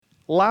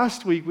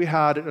Last week we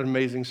had an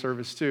amazing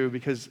service too,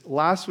 because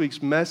last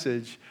week's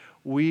message,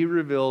 we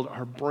revealed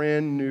our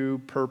brand new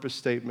purpose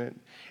statement.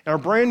 And our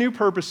brand new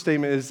purpose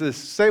statement is this.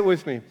 Say it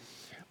with me.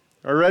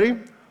 Are you ready?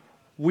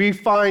 We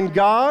find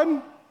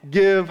God,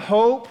 give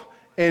hope,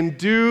 and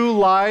do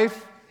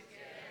life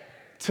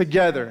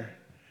together.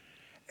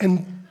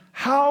 And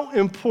how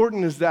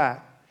important is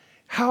that?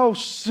 How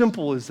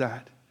simple is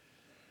that?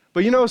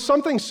 But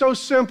something so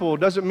simple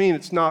doesn't mean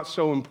it's not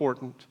so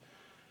important.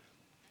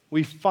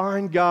 We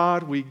find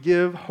God, we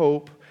give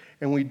hope,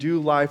 and we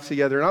do life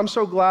together. And I'm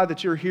so glad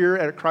that you're here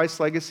at Christ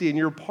Legacy and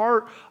you're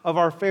part of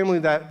our family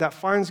that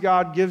finds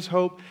God, gives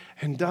hope,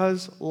 and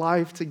does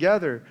life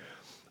together.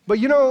 But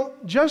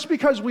just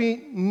because we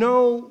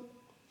know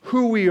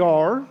who we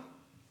are,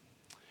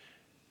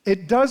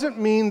 it doesn't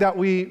mean that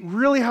we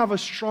really have a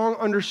strong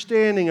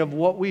understanding of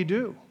what we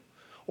do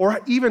or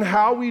even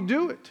how we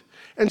do it.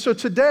 And so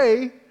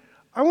today,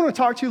 I want to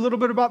talk to you a little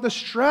bit about the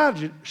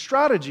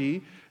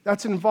strategy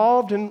that's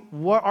involved in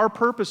what our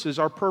purpose is,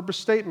 our purpose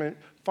statement,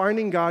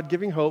 finding God,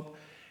 giving hope,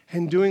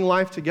 and doing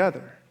life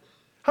together.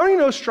 How many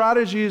know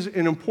strategy is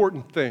an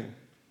important thing?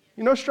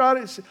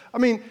 Strategy,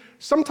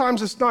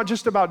 sometimes it's not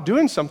just about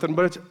doing something,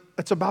 but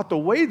it's about the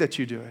way that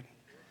you do it.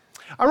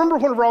 I remember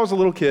whenever I was a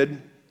little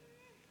kid,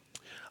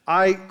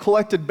 I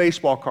collected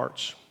baseball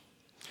cards.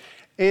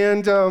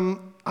 And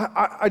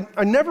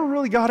I never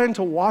really got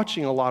into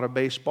watching a lot of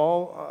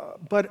baseball,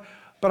 but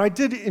I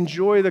did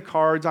enjoy the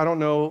cards. I don't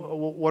know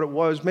what it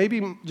was.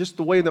 Maybe just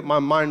the way that my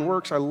mind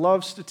works. I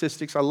love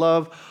statistics. I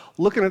love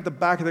looking at the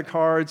back of the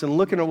cards and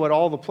looking at what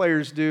all the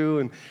players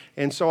do.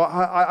 And so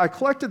I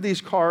collected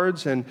these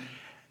cards. And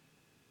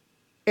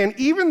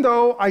even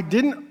though I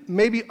didn't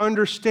maybe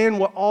understand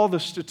what all the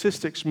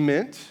statistics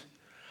meant,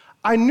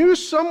 I knew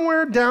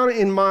somewhere down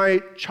in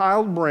my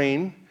child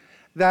brain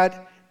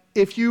that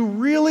if you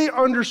really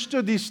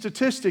understood these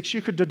statistics,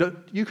 you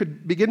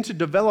could begin to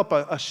develop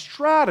a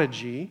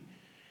strategy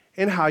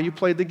in how you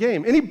played the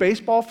game. Any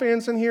baseball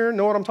fans in here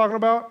know what I'm talking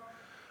about?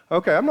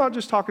 Okay, I'm not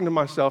just talking to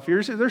myself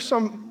here. There's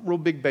some real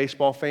big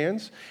baseball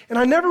fans. And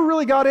I never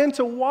really got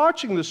into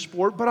watching the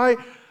sport, but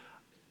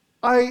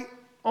I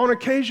on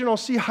occasion, I'll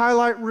see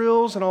highlight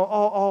reels, and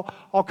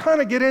I'll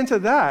kind of get into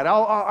that.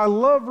 I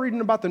love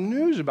reading about the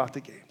news about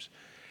the games.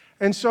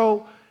 And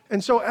so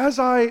as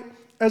I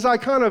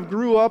kind of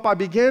grew up, I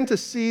began to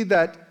see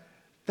that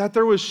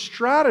there was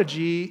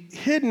strategy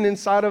hidden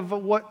inside of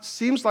what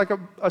seems like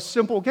a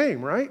simple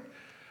game, right?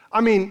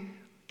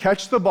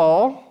 Catch the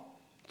ball,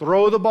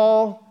 throw the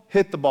ball,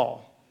 hit the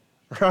ball,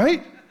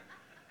 right?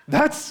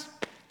 That's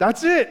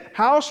it.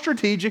 How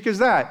strategic is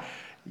that?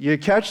 You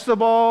catch the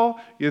ball,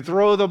 you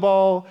throw the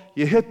ball,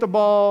 you hit the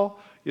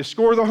ball, you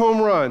score the home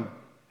run,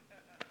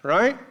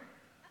 right?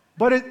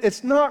 But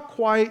it's not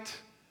quite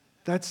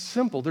that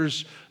simple.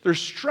 There's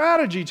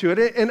strategy to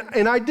it,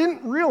 and I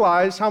didn't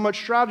realize how much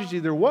strategy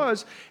there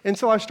was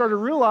until I started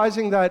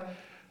realizing that,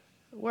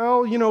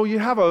 well, you'd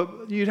have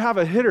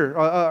a hitter,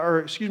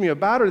 a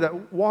batter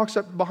that walks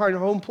up behind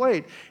home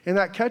plate, and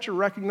that catcher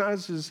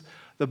recognizes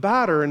the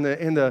batter, and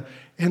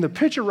the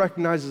pitcher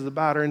recognizes the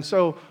batter, and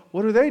so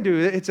what do?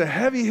 It's a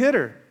heavy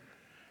hitter,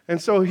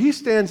 and so he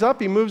stands up,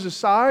 he moves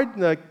aside,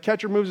 the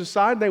catcher moves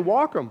aside, and they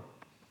walk him.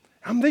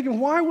 I'm thinking,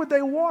 why would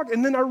they walk?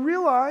 And then I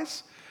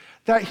realize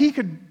that he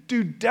could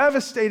do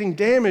devastating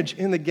damage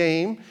in the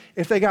game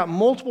if they got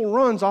multiple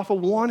runs off of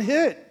one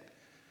hit.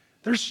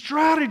 There's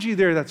strategy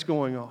there that's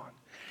going on.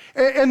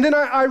 And then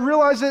I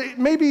realized that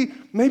maybe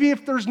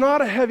if there's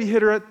not a heavy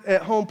hitter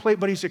at home plate,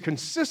 but he's a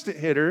consistent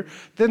hitter,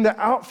 then the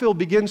outfield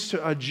begins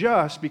to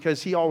adjust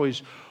because he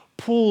always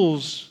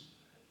pulls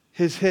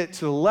his hit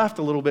to the left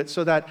a little bit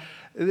so that,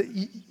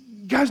 you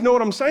guys know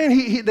what I'm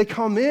saying? They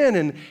come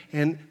in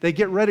and they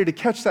get ready to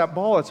catch that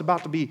ball that's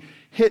about to be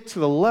hit to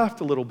the left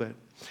a little bit.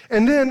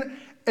 And then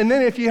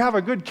if you have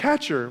a good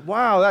catcher,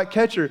 wow, that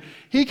catcher,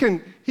 he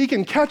can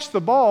catch the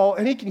ball,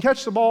 and he can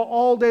catch the ball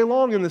all day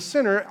long in the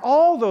center.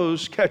 All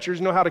those catchers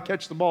know how to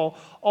catch the ball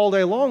all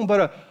day long,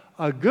 but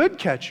a good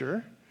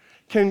catcher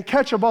can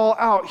catch a ball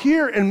out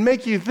here and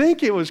make you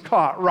think it was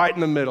caught right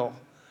in the middle,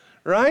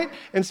 right?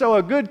 And so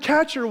a good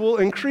catcher will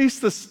increase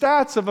the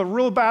stats of a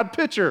real bad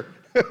pitcher.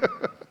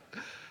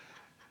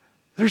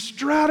 There's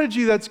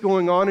strategy that's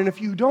going on, and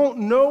if you don't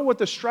know what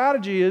the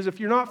strategy is, if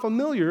you're not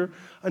familiar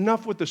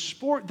enough with the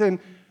sport, then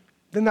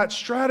that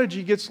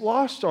strategy gets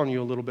lost on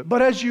you a little bit.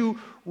 But as you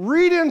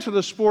read into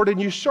the sport and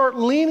you start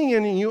leaning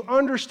in and you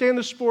understand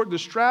the sport, the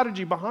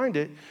strategy behind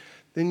it,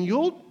 then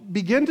you'll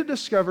begin to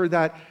discover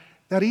that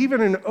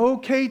even an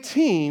okay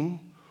team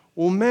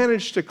will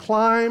manage to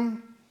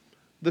climb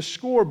the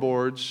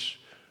scoreboards,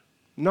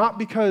 not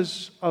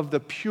because of the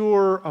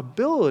pure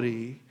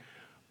ability,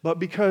 but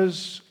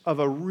because of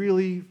a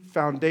really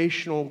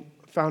foundationally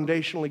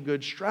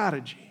good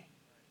strategy.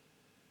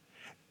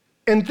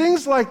 And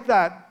things like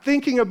that,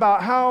 thinking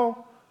about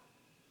how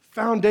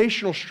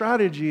foundational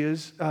strategy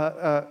is,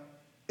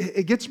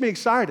 it gets me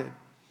excited.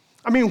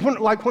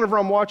 Whenever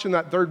I'm watching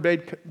that third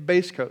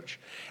base coach,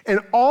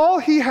 and all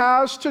he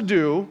has to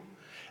do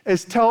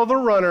is tell the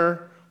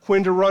runner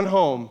when to run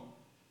home.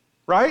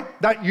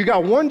 right? That you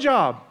got one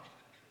job.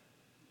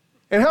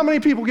 And how many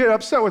people get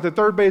upset with a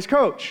third base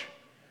coach?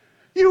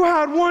 You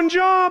had one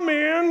job,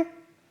 man.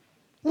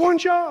 One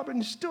job, and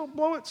you still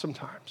blow it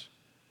sometimes.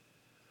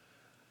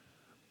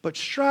 But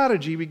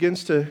strategy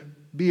begins to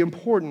be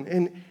important.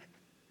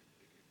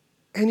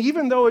 And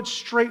even though it's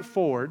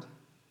straightforward,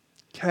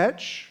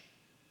 catch,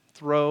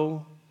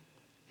 throw,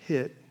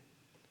 hit,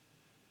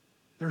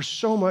 there's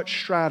so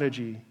much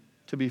strategy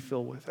to be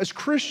filled with. As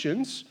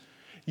Christians,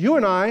 you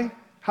and I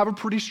have a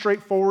pretty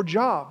straightforward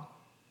job,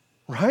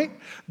 right?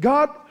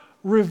 God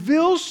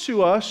reveals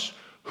to us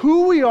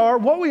who we are,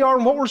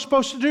 and what we're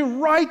supposed to do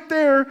right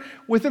there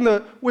within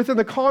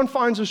the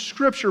confines of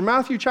Scripture.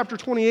 Matthew chapter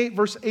 28,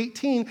 verse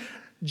 18,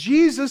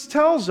 Jesus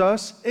tells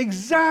us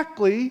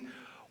exactly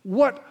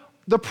what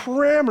the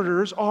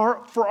parameters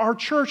are for our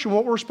church and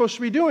what we're supposed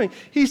to be doing.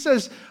 He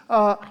says,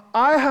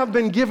 I have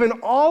been given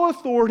all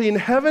authority in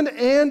heaven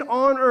and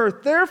on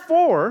earth.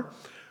 Therefore,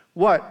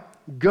 what?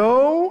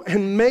 Go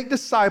and make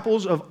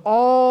disciples of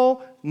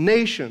all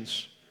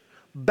nations,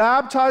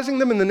 baptizing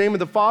them in the name of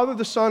the Father,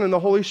 the Son, and the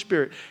Holy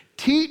Spirit.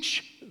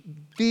 Teach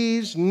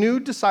these new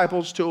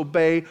disciples to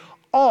obey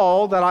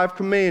all that I've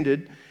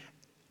commanded,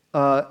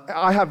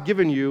 I have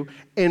given you,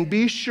 and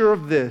be sure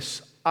of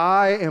this,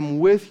 I am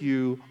with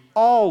you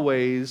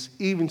always,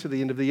 even to the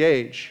end of the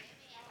age.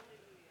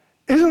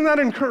 Isn't that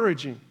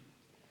encouraging?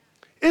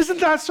 Isn't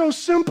that so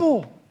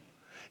simple?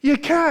 You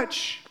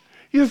catch,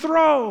 you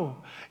throw,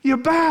 you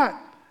bat,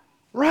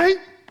 right?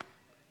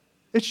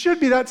 It should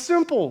be that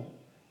simple.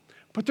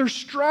 But there's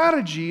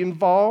strategy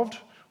involved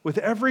with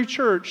every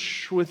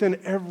church, within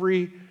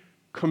every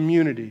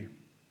community.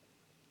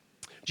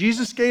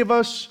 Jesus gave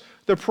us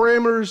the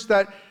parameters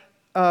that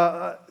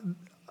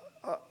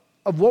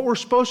of what we're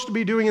supposed to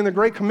be doing in the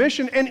Great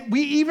Commission, and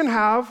we even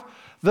have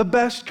the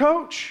best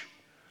coach.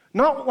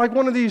 Not like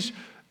one of these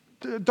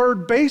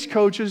third base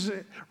coaches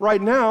right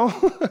now.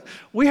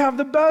 We have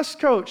the best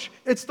coach.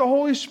 It's the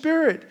Holy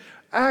Spirit.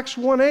 Acts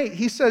 1:8,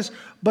 he says,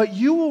 but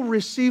you will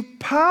receive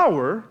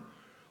power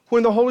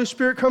when the Holy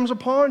Spirit comes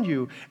upon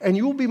you, and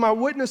you will be my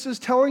witnesses,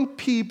 telling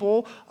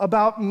people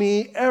about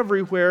me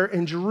everywhere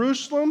in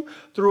Jerusalem,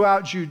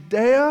 throughout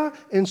Judea,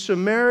 in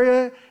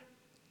Samaria,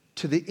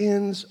 to the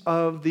ends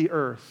of the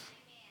earth.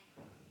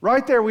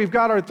 Right there, we've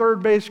got our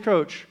third base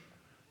coach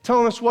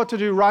telling us what to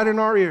do right in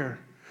our ear.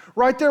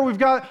 Right there, we've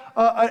got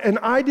an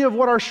idea of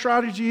what our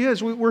strategy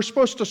is. We're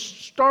supposed to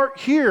start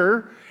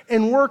here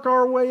and work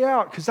our way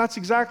out, because that's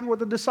exactly what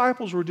the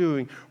disciples were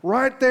doing.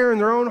 Right there in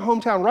their own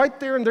hometown, right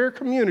there in their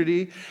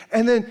community,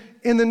 and then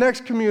in the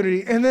next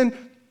community, and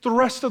then the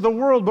rest of the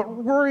world, but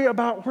worry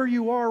about where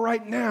you are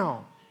right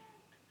now.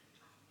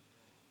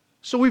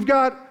 So we've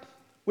got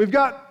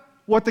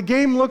what the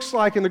game looks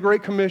like in the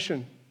Great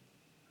Commission.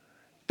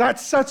 That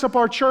sets up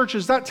our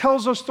churches. That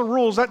tells us the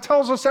rules. That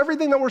tells us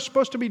everything that we're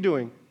supposed to be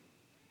doing.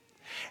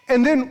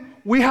 And then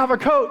we have a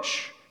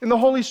coach in the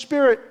Holy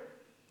Spirit.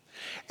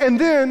 And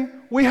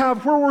then we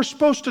have where we're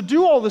supposed to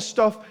do all this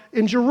stuff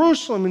in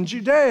Jerusalem and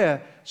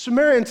Judea,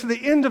 Samaria, and to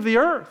the end of the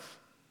earth.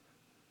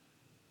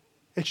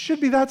 It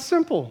should be that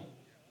simple,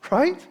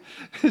 right?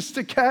 It's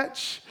to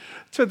catch,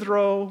 to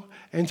throw,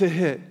 and to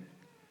hit.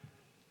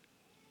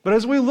 But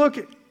as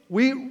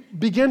we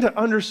begin to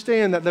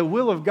understand that the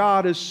will of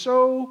God is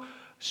so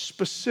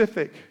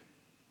specific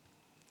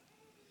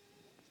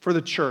for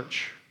the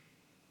church.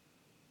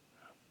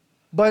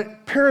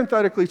 But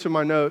parenthetically to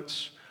my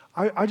notes,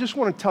 I just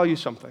want to tell you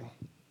something.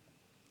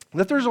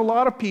 That there's a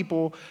lot of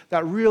people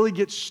that really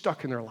get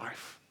stuck in their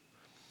life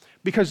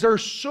because they're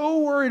so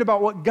worried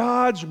about what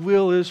God's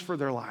will is for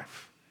their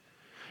life.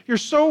 You're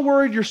so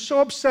worried, you're so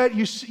upset,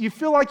 you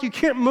feel like you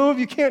can't move,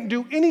 you can't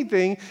do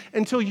anything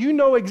until you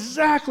know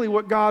exactly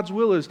what God's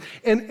will is.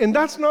 And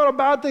that's not a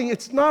bad thing.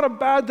 It's not a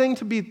bad thing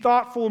to be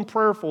thoughtful and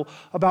prayerful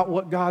about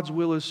what God's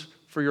will is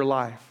for your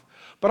life.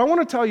 But I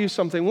want to tell you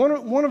something.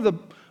 One of the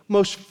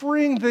most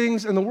freeing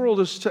things in the world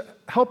is to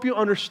help you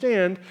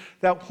understand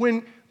that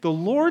when the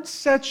Lord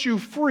sets you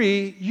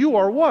free, you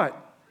are what?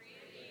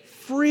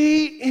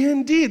 Free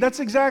indeed. That's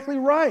exactly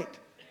right.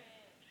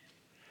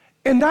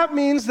 And that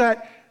means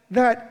that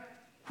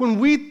when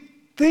we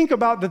think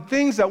about the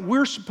things that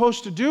we're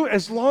supposed to do,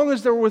 as long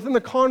as they're within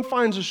the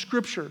confines of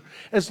Scripture,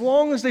 as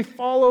long as they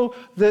follow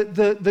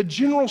the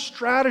general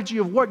strategy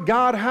of what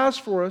God has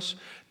for us,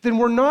 then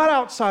we're not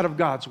outside of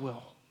God's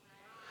will.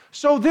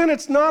 So then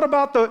it's not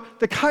about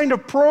the kind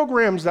of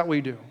programs that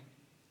we do.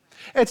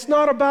 It's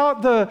not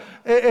about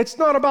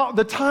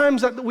the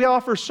times that we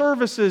offer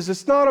services.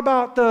 It's not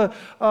about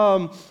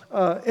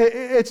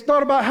it's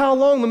not about how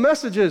long the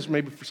message is,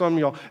 maybe for some of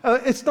y'all.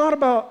 It's not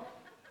about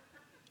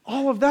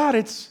all of that.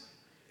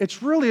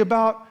 It's really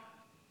about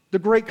the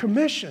Great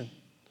Commission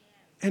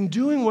and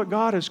doing what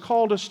God has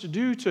called us to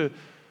do to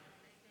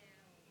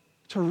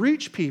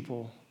reach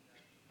people,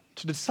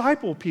 to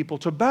disciple people,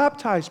 to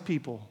baptize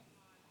people,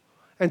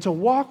 and to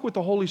walk with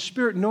the Holy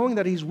Spirit knowing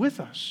that He's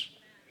with us.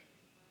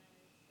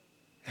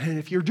 And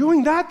if you're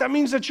doing that, that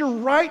means that you're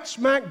right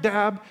smack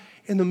dab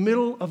in the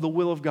middle of the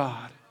will of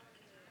God.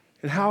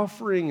 And how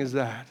freeing is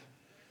that?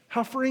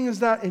 How freeing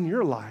is that in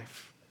your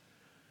life?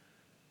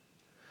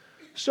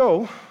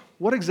 So,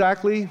 what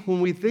exactly,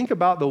 when we think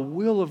about the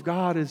will of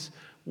God,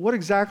 what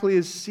exactly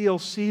is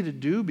CLC to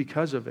do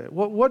because of it?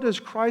 What does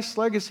Christ's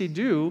legacy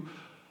do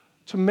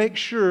to make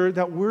sure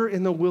that we're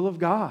in the will of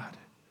God?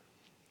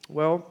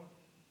 Well,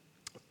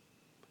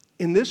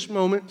 in this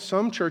moment,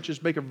 some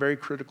churches make a very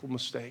critical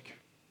mistake.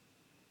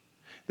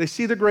 They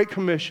see the Great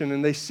Commission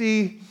and they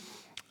see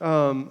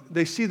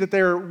that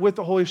they're with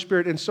the Holy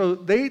Spirit, and so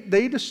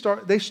they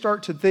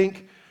start to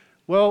think,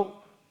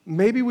 well,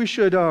 maybe we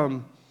should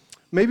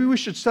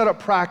set up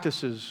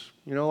practices.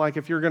 Like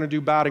if you're going to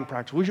do batting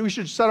practice, we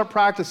should set up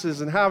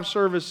practices and have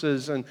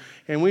services, and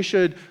we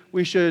should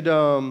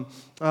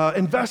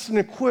invest in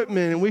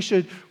equipment, and we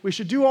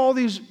should do all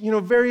these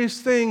various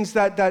things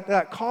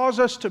that cause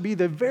us to be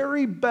the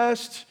very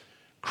best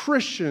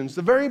Christians,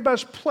 the very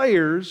best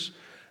players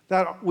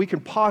that we can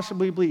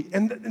possibly be,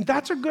 and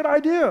that's a good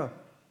idea.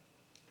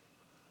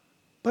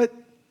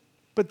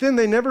 But then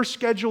they never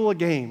schedule a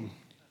game.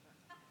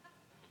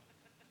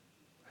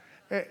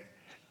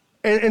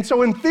 And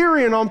so in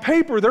theory and on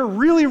paper, they're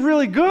really,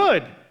 really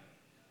good.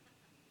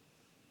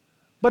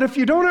 But if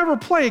you don't ever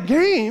play a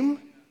game,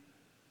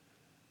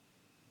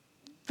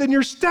 then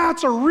your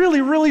stats are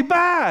really, really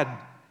bad.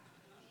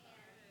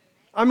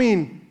 I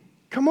mean,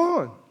 come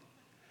on.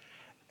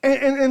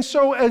 And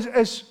so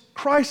as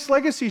Christ's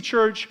Legacy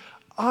Church,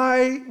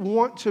 I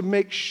want to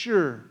make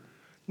sure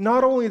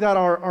not only that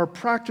our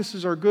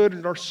practices are good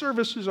and our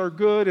services are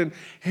good and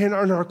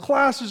our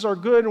classes are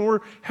good and we're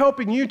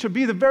helping you to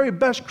be the very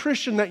best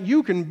Christian that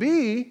you can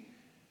be,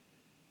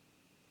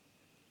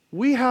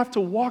 we have to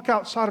walk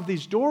outside of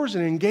these doors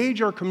and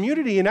engage our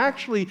community and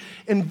actually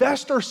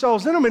invest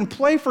ourselves in them and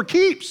play for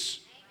keeps.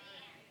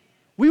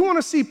 We want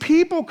to see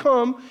people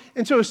come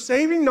into a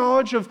saving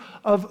knowledge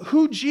of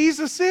who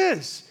Jesus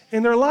is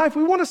in their life.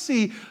 We want to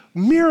see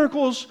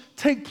miracles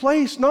take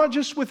place, not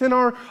just within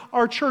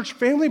our church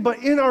family, but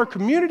in our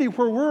community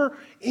where we're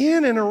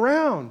in and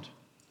around.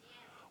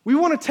 We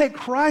want to take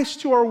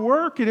Christ to our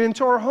work and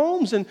into our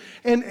homes, and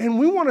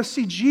we want to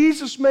see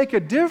Jesus make a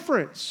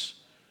difference.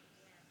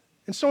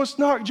 And so it's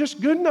not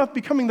just good enough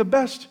becoming the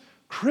best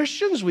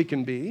Christians we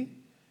can be.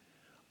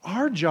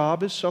 Our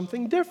job is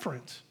something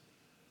different.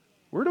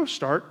 We're to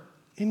start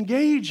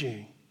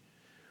engaging.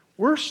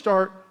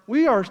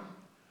 We are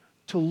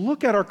to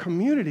look at our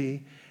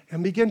community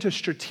and begin to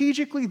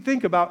strategically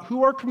think about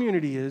who our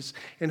community is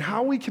and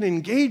how we can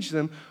engage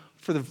them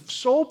for the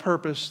sole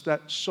purpose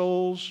that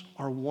souls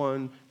are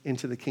won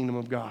into the kingdom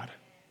of God.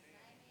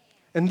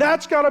 And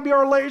that's got to be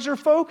our laser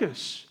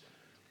focus.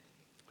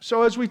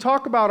 So as we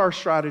talk about our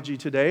strategy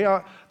today,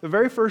 the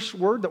very first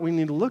word that we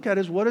need to look at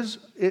is, what does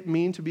it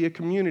mean to be a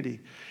community?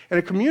 And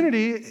a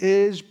community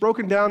is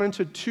broken down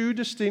into two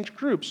distinct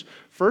groups.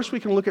 First,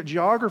 we can look at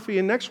geography,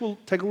 and next we'll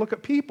take a look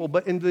at people.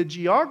 But in the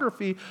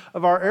geography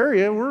of our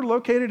area, we're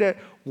located at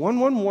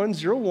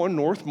 11101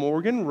 North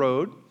Morgan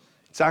Road.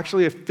 It's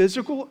actually a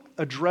physical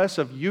address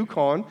of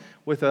Yukon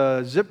with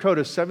a zip code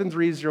of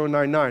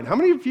 73099. How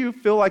many of you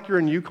feel like you're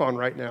in Yukon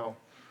right now?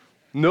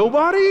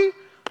 Nobody?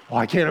 Well,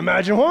 I can't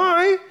imagine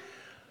why.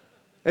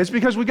 It's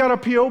because we got a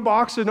P.O.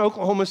 box in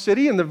Oklahoma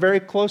City, and the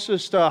very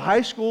closest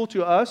high school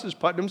to us is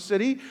Putnam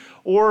City,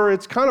 or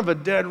it's kind of a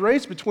dead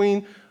race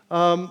between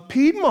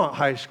Piedmont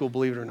High School,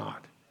 believe it or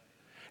not.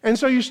 And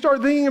so you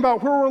start thinking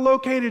about where we're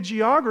located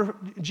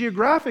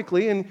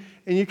geographically, and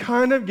you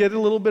kind of get a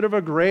little bit of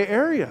a gray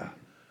area.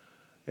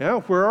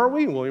 Yeah, where are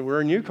we? Well, we're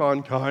in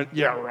Yukon.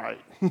 Yeah, right.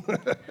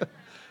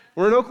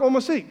 We're in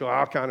Oklahoma City.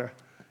 Well, kind of,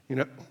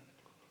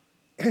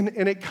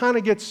 And it kind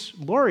of gets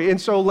blurry. And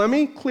so let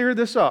me clear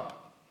this up.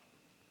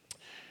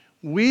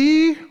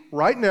 We,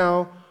 right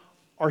now,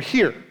 are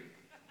here.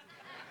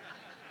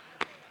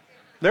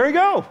 There you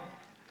go.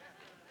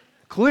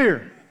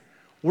 Clear.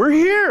 We're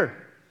here.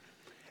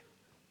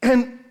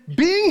 And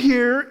being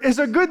here is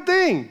a good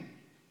thing.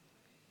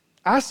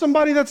 Ask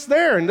somebody that's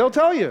there and they'll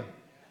tell you.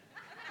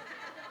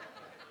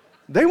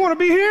 They want to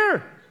be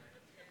here.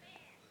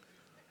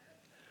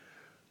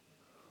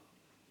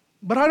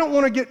 But I don't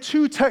want to get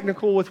too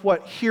technical with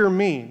what here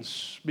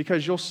means,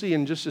 because you'll see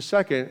in just a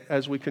second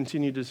as we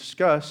continue to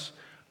discuss.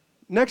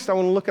 Next, I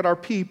want to look at our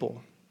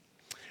people.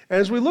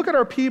 And as we look at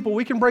our people,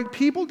 we can break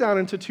people down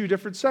into two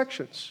different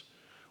sections.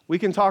 We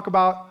can talk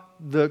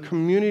about the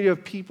community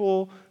of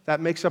people that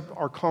makes up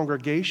our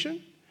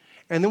congregation,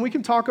 and then we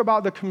can talk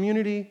about the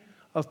community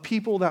of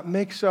people that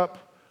makes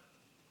up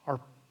our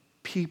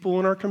people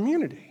in our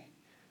community,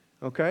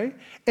 okay?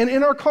 And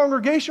in our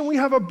congregation, we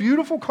have a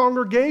beautiful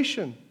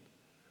congregation.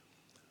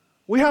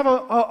 We have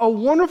a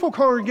wonderful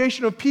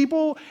congregation of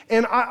people,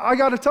 and I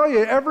got to tell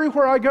you,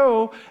 everywhere I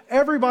go,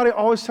 everybody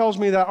always tells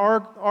me that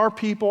our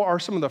people are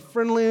some of the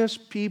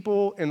friendliest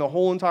people in the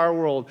whole entire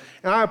world.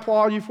 And I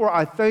applaud you for it.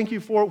 I thank you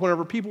for it.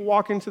 Whenever people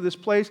walk into this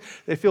place,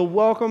 they feel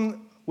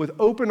welcome with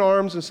open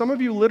arms, and some of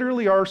you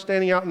literally are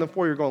standing out in the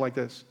foyer going like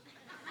this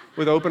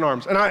with open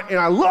arms. And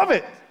I love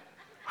it.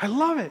 I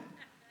love it.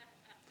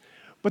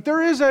 But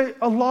there is a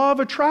law of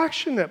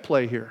attraction at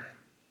play here.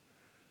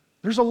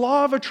 There's a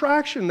law of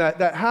attraction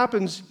that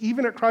happens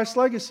even at Christ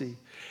Legacy.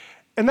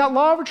 And that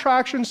law of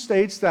attraction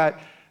states that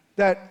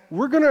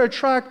we're going to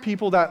attract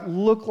people that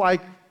look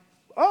like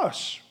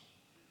us.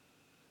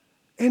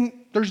 And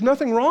there's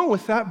nothing wrong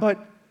with that, but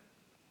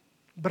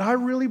I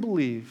really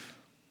believe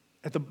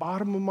at the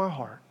bottom of my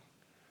heart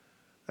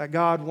that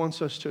God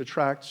wants us to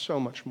attract so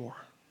much more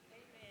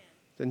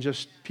than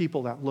just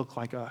people that look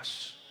like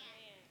us.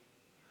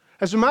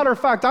 As a matter of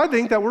fact, I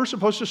think that we're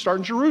supposed to start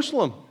in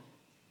Jerusalem.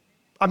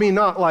 I mean,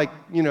 not like,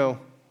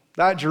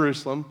 that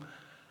Jerusalem.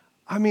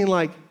 I mean,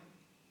 like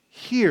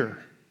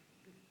here,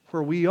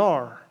 where we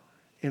are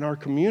in our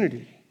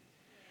community.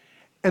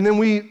 And then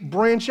we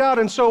branch out.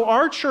 And so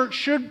our church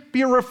should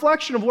be a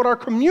reflection of what our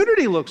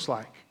community looks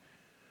like.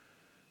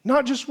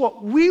 Not just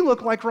what we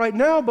look like right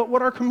now, but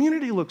what our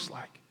community looks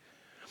like.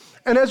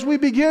 And as we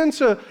begin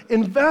to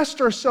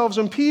invest ourselves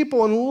in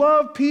people and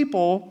love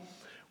people,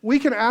 we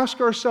can ask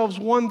ourselves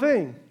one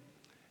thing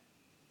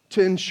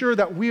to ensure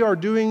that we are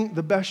doing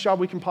the best job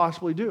we can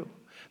possibly do.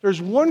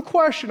 There's one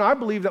question I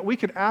believe that we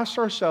could ask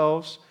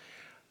ourselves,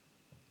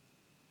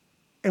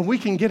 and we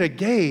can get a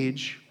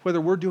gauge whether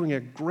we're doing a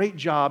great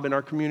job in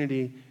our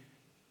community.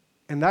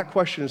 And that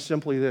question is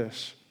simply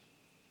this: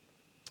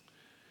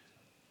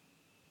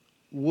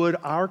 would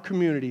our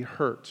community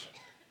hurt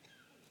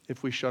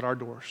if we shut our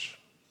doors?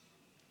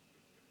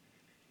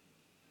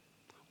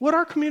 Would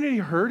our community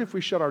hurt if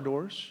we shut our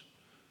doors?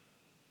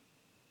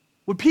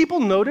 Would people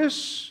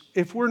notice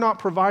if we're not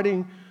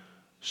providing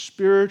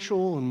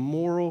spiritual and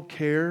moral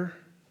care?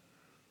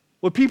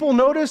 Would people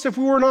notice if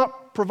we were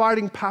not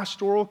providing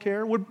pastoral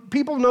care? Would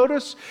people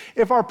notice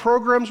if our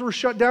programs were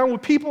shut down?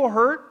 Would people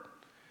hurt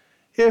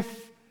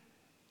if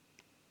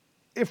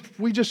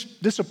we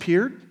just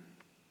disappeared?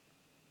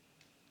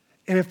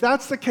 And if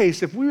that's the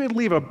case, if we would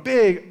leave a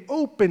big,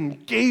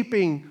 open,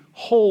 gaping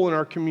hole in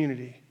our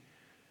community,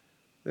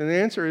 then the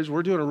answer is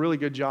we're doing a really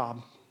good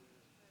job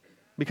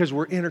because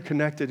we're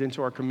interconnected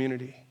into our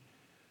community.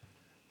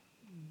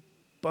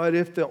 But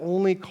if the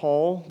only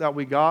call that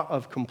we got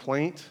of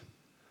complaint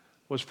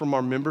was from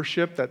our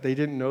membership that they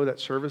didn't know that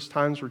service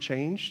times were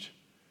changed,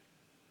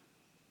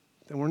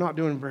 then we're not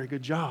doing a very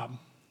good job.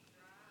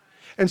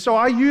 And so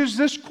I use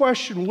this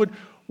question,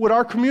 would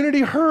our community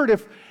hurt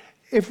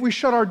if we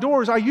shut our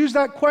doors? I use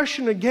that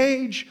question to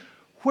gauge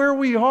where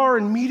we are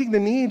in meeting the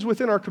needs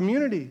within our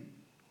community.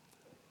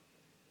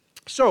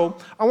 So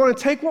I want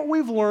to take what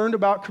we've learned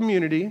about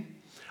community.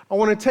 I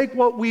want to take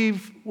what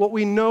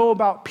we know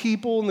about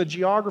people and the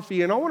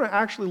geography, and I want to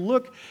actually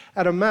look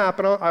at a map.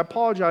 And I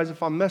apologize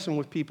if I'm messing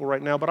with people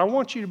right now, but I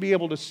want you to be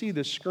able to see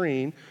this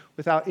screen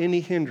without any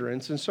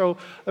hindrance. And so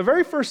the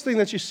very first thing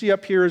that you see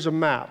up here is a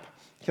map.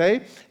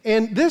 Okay,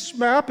 and this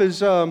map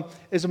is a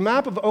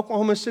map of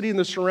Oklahoma City and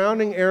the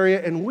surrounding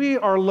area, and we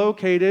are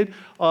located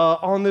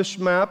on this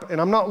map. And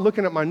I'm not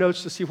looking at my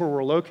notes to see where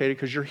we're located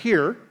because you're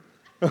here.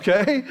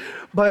 Okay,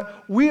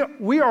 but we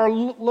are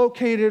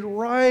located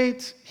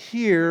right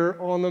here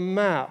on the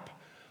map.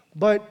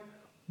 But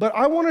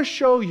I want to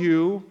show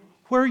you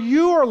where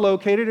you are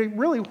located and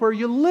really where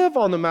you live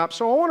on the map.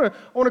 So I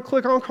want to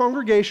click on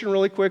congregation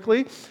really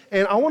quickly,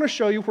 and I want to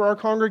show you where our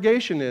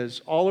congregation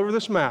is all over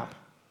this map.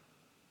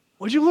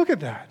 Would you look at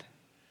that?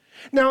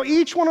 Now,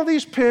 each one of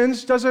these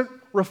pins doesn't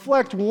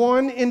reflect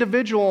one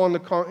individual in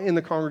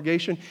the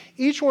congregation.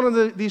 Each one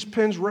of these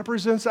pins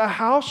represents a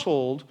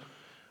household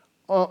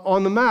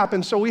on the map.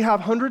 And so we have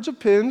hundreds of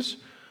pins,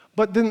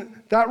 but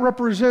then that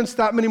represents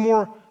that many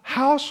more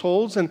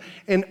households. And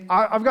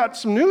I've got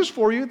some news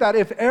for you that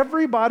if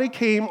everybody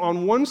came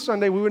on one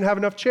Sunday, we wouldn't have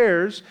enough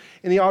chairs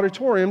in the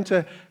auditorium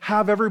to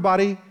have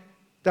everybody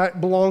that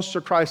belongs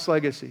to Christ's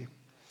Legacy.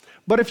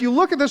 But if you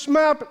look at this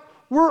map,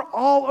 we're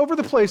all over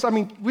the place. I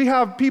mean, we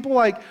have people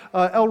like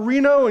El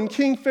Reno and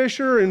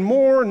Kingfisher and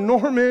Moore and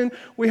Norman.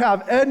 We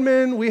have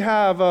Edmond. We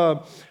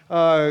have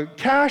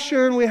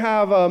Cashion. We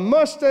have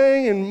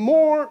Mustang and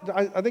Moore.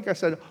 I think I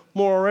said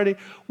Moore already.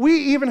 We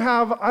even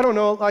have,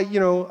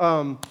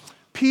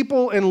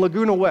 people in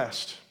Laguna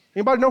West.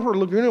 Anybody know where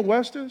Laguna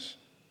West is?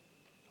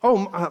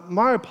 Oh,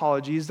 my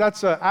apologies.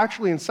 That's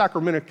actually in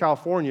Sacramento,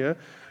 California.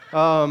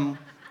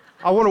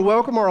 I want to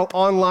welcome our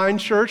online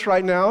church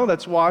right now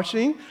that's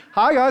watching.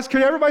 Hi, guys.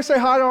 Can everybody say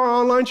hi to our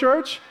online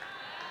church?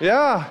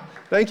 Yeah.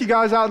 Thank you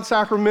guys out in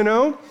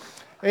Sacramento.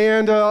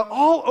 And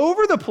all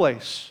over the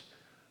place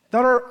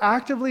that are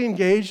actively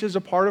engaged as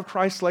a part of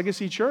Christ's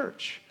Legacy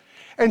Church.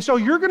 And so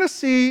you're going to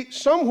see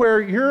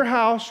somewhere your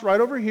house right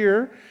over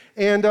here.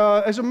 And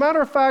as a matter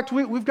of fact,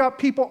 we've got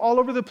people all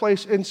over the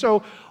place. And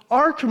so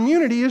our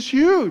community is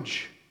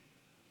huge.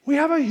 We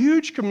have a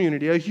huge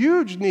community, a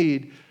huge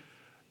need.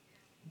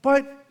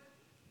 But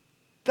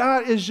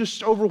that is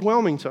just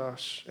overwhelming to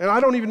us. And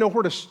I don't even know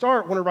where to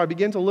start whenever I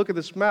begin to look at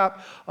this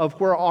map of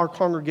where our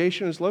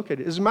congregation is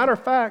located. As a matter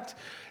of fact,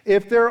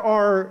 if there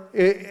are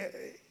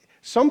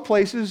some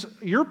places,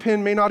 your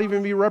pin may not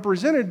even be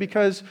represented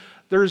because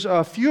there's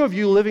a few of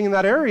you living in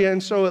that area,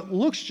 and so it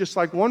looks just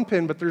like one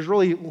pin, but there's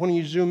really, when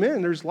you zoom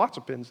in, there's lots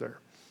of pins there.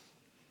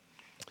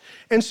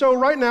 And so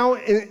right now,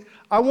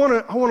 I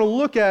want to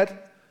look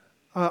at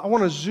I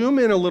want to zoom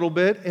in a little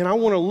bit, and I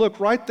want to look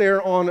right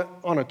there on a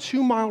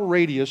 2-mile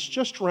radius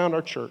just around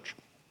our church.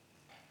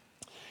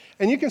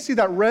 And you can see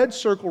that red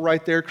circle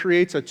right there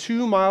creates a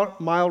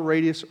 2-mile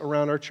radius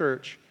around our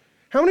church.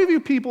 How many of you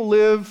people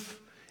live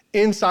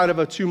inside of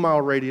a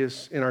 2-mile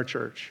radius in our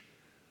church?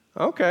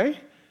 Okay.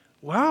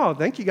 Wow,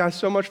 thank you guys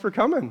so much for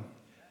coming.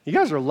 You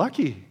guys are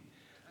lucky.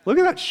 Look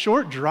at that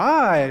short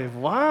drive.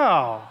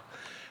 Wow.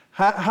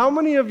 How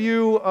many of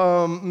you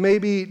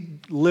maybe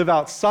live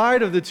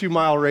outside of the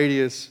 2-mile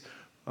radius?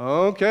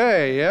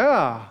 Okay,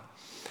 yeah.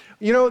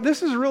 You know,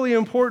 this is really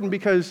important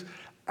because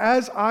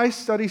as I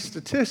study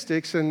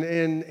statistics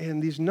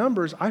and these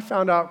numbers, I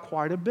found out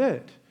quite a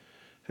bit.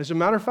 As a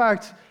matter of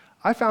fact,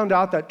 I found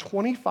out that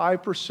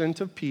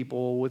 25% of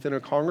people within a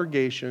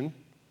congregation,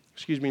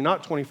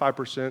 not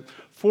 25%,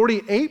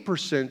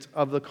 48%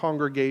 of the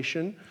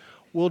congregation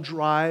will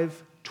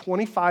drive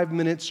 25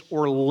 minutes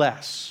or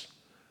less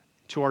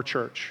to our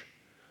church.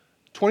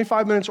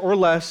 25 minutes or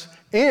less,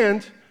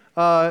 and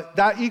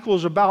that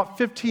equals about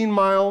 15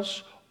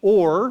 miles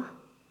or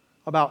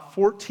about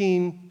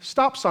 14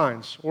 stop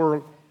signs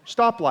or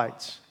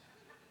stoplights.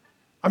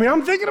 I mean,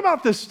 I'm thinking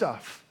about this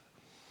stuff.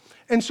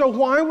 And so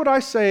why would I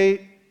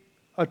say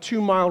a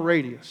 2-mile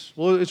radius?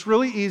 Well, it's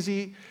really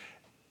easy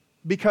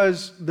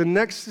because the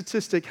next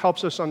statistic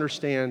helps us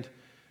understand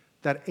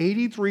that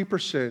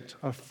 83%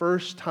 of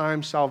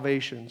first-time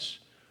salvations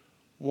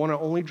want to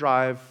only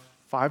drive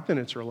 5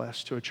 minutes or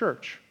less to a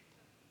church.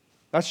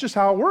 That's just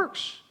how it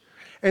works.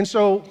 And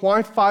so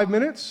why 5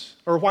 minutes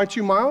or why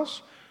 2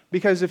 miles?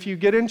 Because if you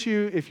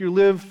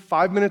live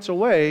 5 minutes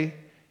away,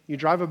 you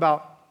drive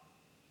about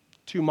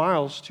 2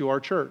 miles to our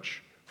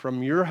church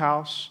from your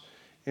house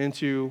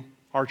into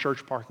our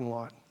church parking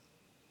lot.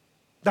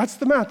 That's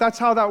the math. That's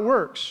how that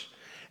works.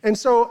 And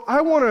so I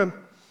want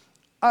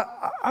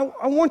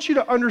you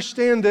to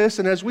understand this,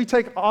 and as we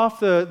take off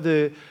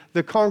the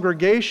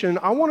congregation,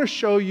 I want to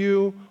show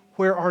you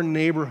where our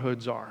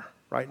neighborhoods are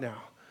right now.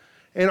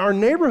 And our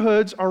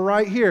neighborhoods are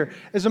right here.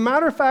 As a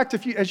matter of fact,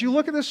 as you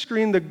look at the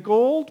screen, the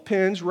gold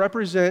pins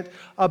represent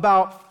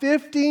about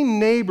 50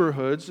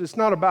 neighborhoods. It's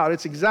not about,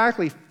 it's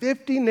exactly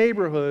 50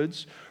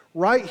 neighborhoods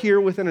right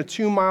here within a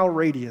 2-mile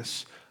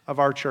radius of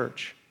our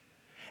church.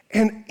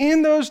 And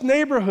in those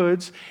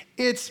neighborhoods,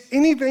 it's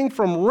anything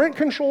from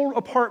rent-controlled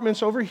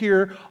apartments over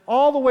here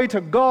all the way to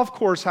golf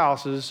course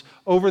houses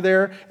over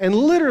there, and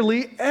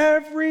literally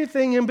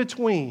everything in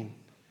between.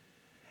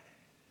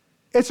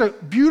 It's a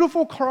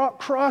beautiful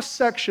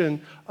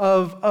cross-section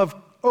of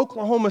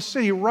Oklahoma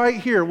City right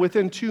here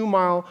within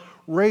 2-mile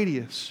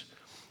radius.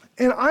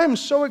 And I am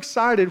so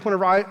excited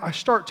whenever I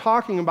start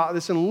talking about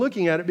this and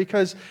looking at it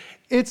because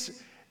it's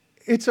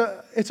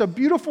a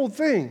beautiful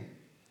thing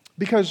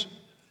because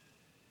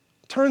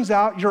turns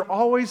out you're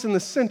always in the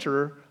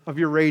center of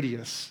your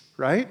radius,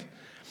 right?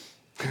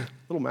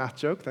 Little math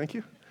joke, thank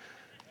you.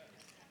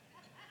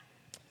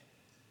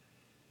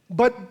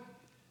 But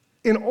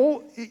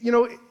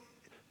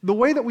the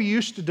way that we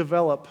used to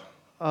develop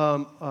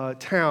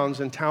towns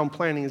and town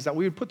planning is that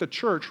we would put the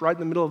church right in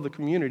the middle of the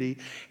community,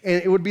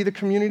 and it would be the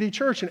community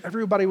church, and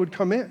everybody would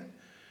come in.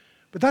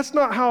 But that's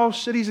not how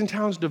cities and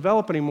towns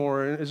develop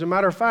anymore. As a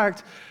matter of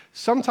fact,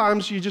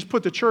 sometimes you just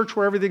put the church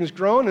where everything's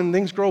grown, and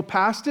things grow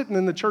past it, and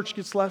then the church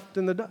gets left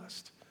in the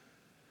dust.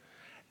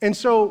 And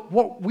so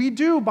what we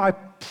do by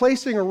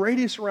placing a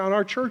radius around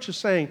our church is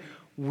saying,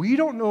 we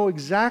don't know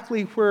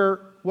exactly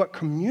what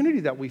community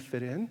that we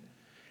fit in,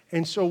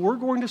 and so we're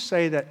going to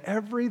say that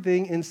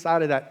everything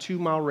inside of that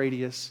 2-mile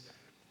radius,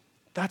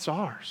 that's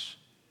ours.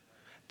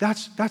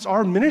 That's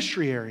our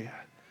ministry area.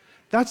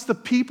 That's the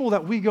people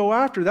that we go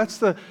after. That's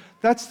the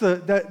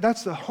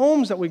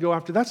homes that we go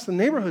after. That's the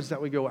neighborhoods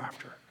that we go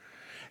after.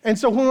 And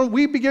so when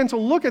we begin to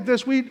look at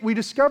this, we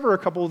discover a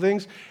couple of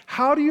things.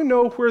 How do you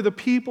know where the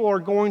people are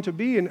going to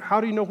be, and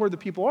how do you know where the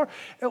people are?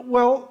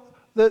 Well,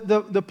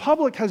 the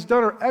public has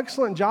done an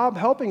excellent job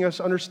helping us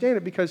understand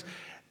it because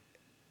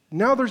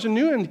now there's a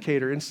new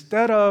indicator.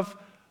 Instead of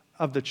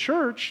the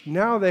church,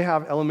 now they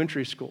have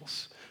elementary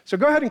schools. So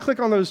go ahead and click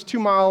on those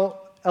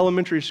 2-mile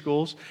elementary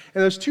schools.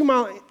 And those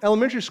 2-mile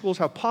elementary schools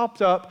have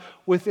popped up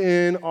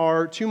within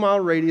our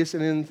 2-mile radius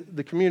and in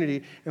the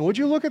community. And would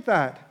you look at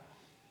that?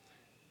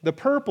 The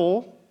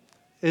purple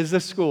is the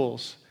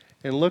schools.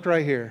 And look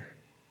right here,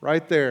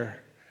 right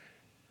there,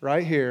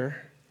 right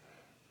here,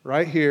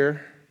 right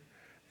here,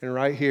 and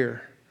right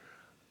here.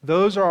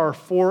 Those are our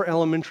 4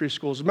 elementary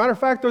schools. As a matter of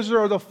fact, those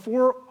are the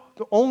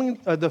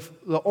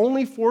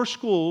only 4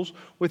 schools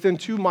within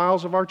 2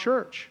 miles of our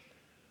church.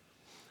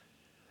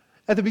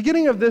 At the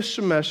beginning of this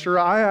semester,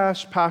 I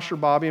asked Pastor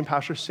Bobby and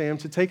Pastor Sam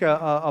to take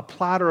a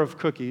platter of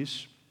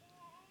cookies.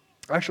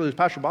 Actually, it was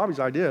Pastor Bobby's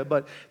idea,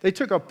 but they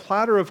took a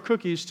platter of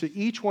cookies to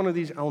each one of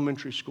these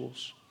elementary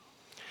schools.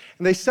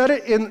 And they set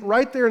it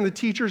right there in the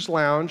teacher's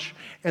lounge,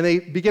 and they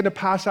began to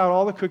pass out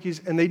all the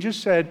cookies, and they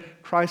just said,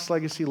 Christ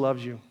Legacy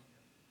loves you.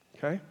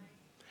 Okay?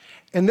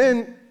 And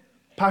then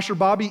Pastor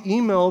Bobby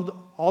emailed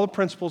all the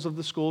principals of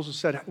the schools and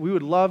said, we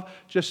would love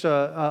just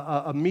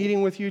a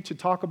meeting with you to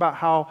talk about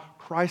how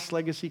Christ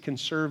Legacy can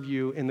serve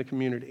you in the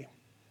community.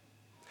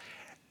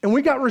 And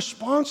we got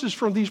responses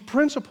from these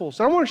principals.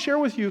 And I want to share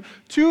with you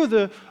two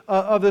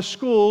of the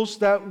schools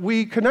that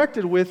we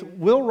connected with,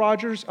 Will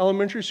Rogers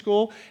Elementary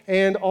School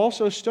and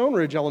also Stone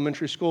Ridge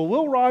Elementary School.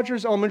 Will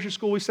Rogers Elementary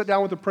School, we sat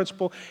down with the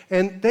principal,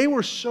 and they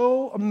were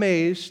so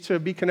amazed to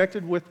be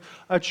connected with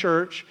a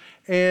church.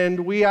 And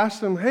we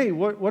asked them, hey,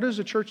 what does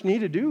the church need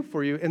to do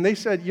for you? And they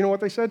said, you know what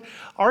they said?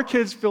 Our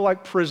kids feel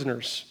like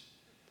prisoners.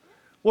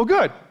 Well,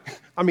 good.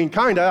 I mean,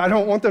 kind of. I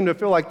don't want them to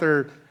feel like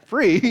they're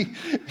free,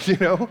 you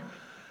know.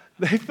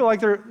 They feel like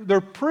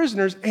they're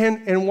prisoners,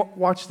 and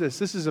watch this.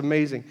 This is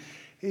amazing.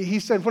 He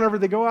said whenever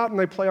they go out and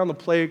they play on the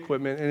play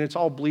equipment and it's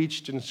all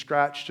bleached and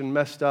scratched and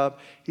messed up,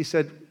 he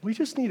said, we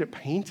just need it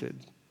painted.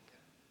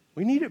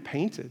 We need it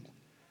painted.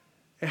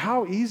 And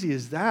how easy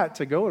is that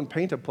to go and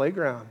paint a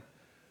playground?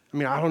 I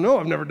mean, I don't know.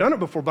 I've never done it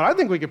before, but I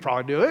think we could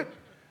probably do it.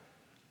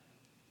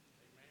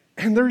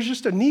 And there's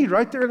just a need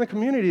right there in the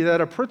community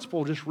that a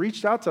principal just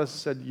reached out to us and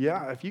said,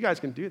 yeah, if you guys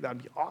can do it,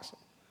 that'd be awesome.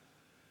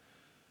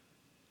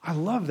 I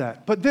love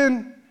that. But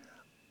then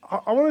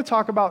I want to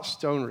talk about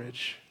Stone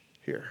Ridge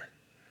here.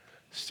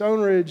 Stone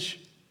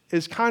Ridge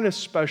is kind of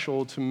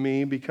special to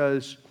me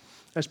because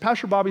as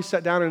Pastor Bobby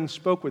sat down and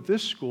spoke with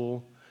this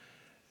school,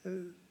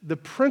 the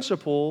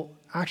principal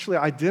actually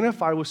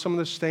identified with some of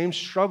the same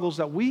struggles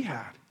that we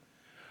had.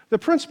 The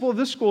principal of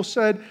this school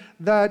said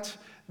that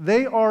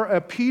they are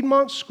a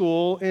Piedmont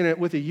school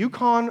with a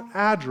Yukon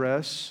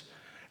address,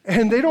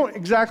 and they don't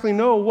exactly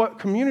know what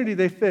community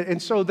they fit.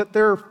 And so that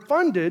they're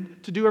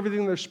funded to do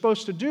everything they're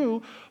supposed to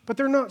do, but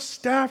they're not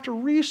staffed or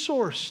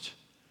resourced.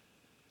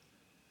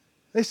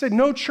 They said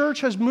no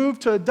church has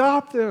moved to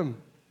adopt them.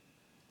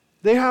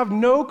 They have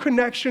no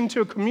connection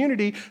to a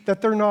community that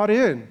they're not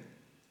in.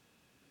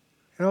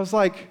 And I was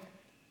like,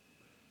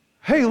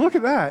 hey, look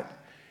at that.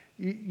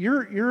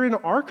 You're in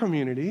our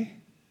community.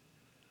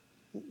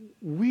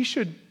 We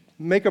should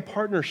make a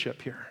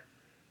partnership here.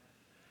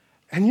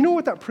 And you know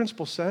what that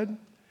principal said?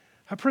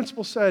 That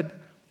principal said,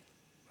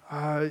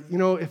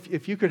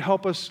 if you could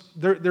help us,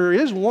 there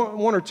is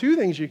one or two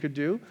things you could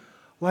do.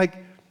 Like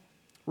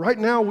right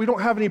now, we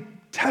don't have any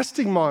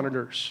testing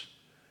monitors.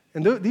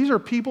 And these are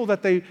people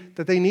that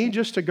they need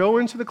just to go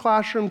into the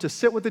classroom, to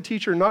sit with the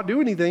teacher and not do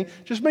anything.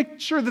 Just make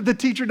sure that the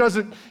teacher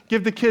doesn't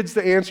give the kids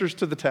the answers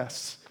to the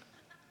tests.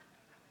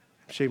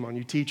 Shame on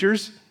you,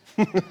 teachers.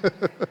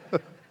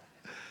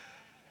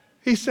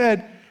 He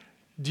said,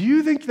 do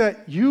you think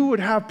that you would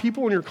have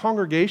people in your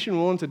congregation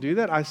willing to do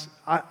that?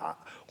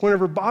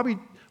 Whenever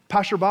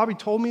Pastor Bobby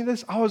told me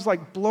this, I was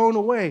like blown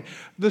away.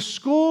 The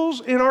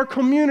schools in our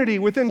community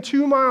within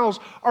 2 miles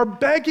are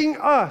begging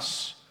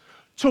us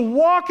to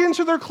walk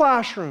into their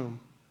classroom,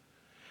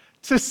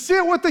 to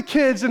sit with the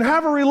kids and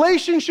have a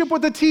relationship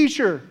with the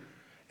teacher,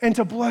 and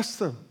to bless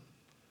them.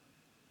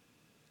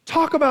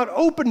 Talk about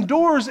open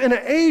doors in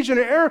an age and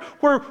an era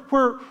where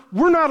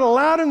we're not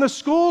allowed in the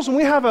schools and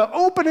we have an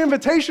open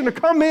invitation to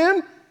come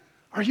in.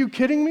 Are you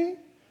kidding me?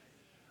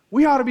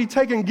 We ought to be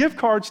taking gift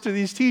cards to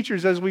these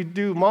teachers as we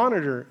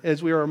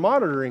are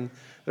monitoring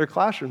their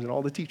classrooms. And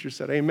all the teachers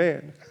said,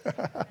 amen.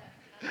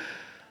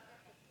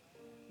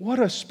 What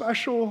a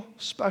special,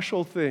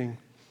 special thing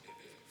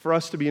for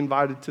us to be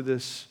invited to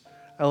this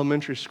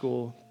elementary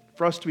school,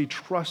 for us to be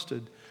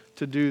trusted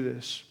to do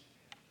this.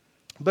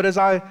 But as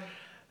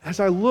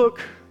I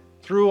look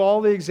through all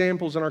the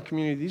examples in our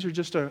community, these are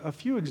just a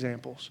few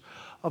examples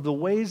of the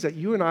ways that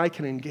you and I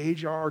can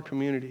engage our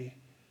community.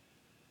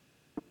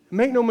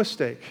 Make no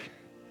mistake,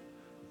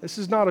 this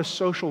is not a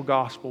social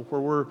gospel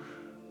where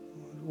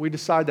we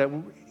decide that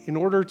in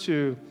order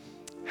to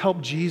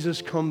help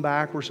Jesus come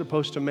back, we're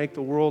supposed to make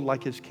the world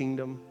like his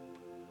kingdom.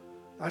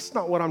 That's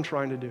not what I'm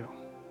trying to do.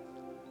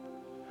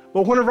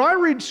 But whenever I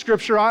read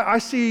Scripture, I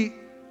see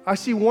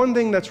one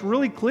thing that's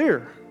really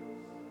clear.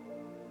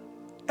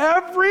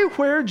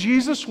 Everywhere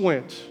Jesus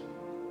went,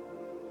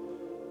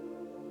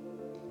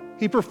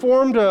 he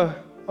performed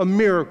a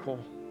miracle.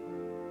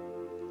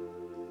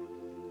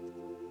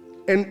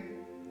 And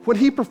when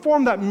he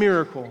performed that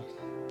miracle,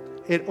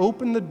 it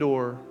opened the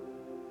door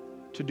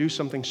to do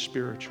something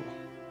spiritual.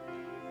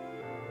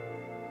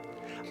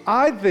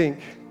 I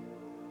think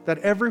that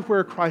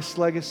everywhere Christ's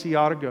legacy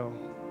ought to go,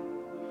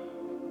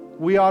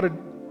 we ought to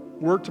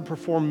work to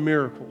perform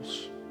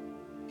miracles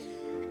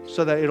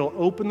so that it'll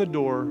open the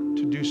door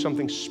to do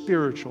something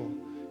spiritual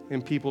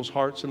in people's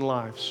hearts and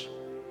lives.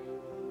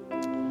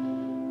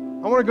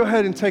 I want to go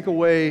ahead and take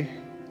away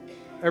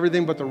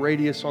everything but the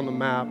radius on the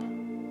map.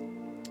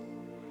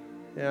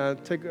 Yeah,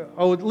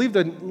 leave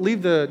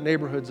the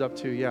neighborhoods up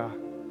too, yeah.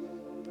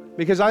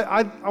 Because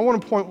I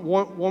want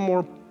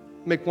to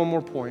make one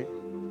more point.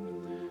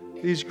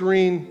 These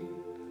green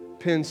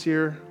pins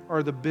here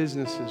are the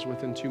businesses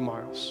within 2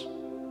 miles.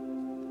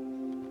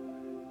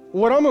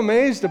 What I'm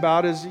amazed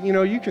about is,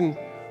 you can,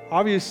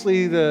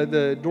 obviously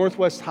the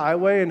Northwest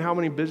Highway and how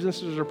many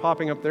businesses are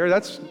popping up there,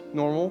 that's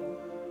normal.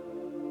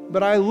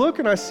 But I look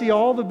and I see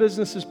all the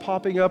businesses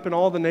popping up in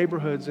all the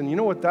neighborhoods, and you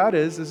know what that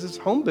is? This is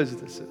home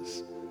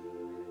businesses.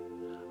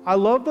 I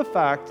love the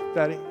fact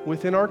that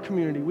within our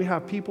community, we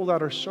have people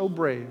that are so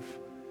brave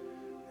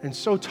and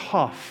so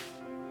tough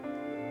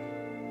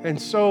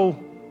and so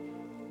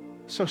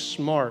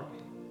smart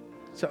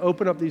to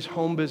open up these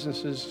home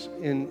businesses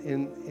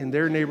in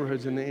their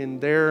neighborhoods and in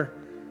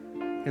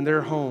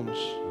their homes.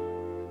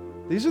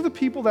 These are the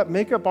people that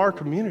make up our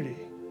community,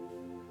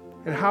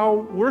 and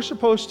how we're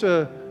supposed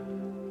to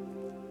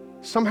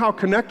somehow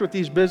connect with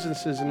these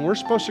businesses, and we're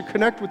supposed to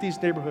connect with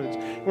these neighborhoods.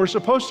 We're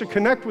supposed to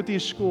connect with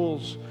these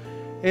schools.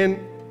 And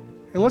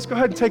let's go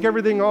ahead and take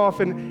everything off.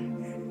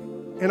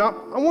 And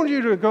I want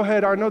you to go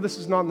ahead, I know this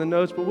is not in the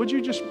notes, but would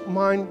you just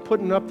mind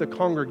putting up the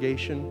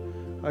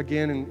congregation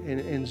again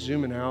and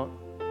zooming out?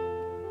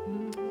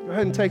 Go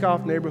ahead and take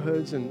off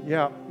neighborhoods and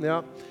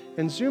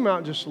and zoom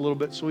out just a little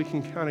bit so we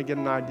can kind of get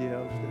an idea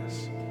of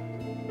this.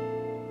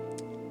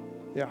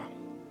 Yeah.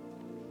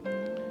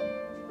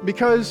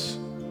 Because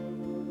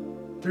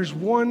there's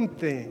one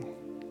thing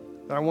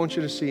that I want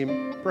you to see.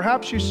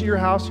 Perhaps you see your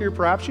house here,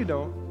 perhaps you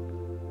don't.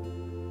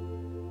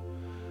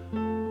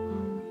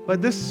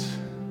 But this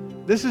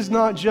is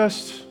not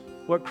just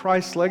what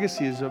Christ's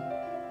legacy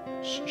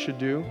should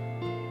do.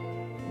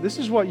 This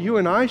is what you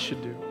and I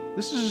should do.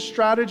 This is a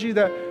strategy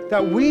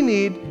that we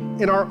need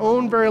in our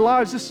own very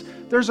lives.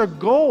 There's a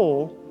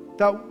goal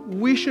that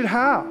we should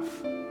have.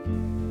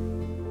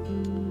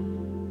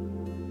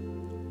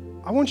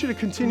 I want you to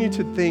continue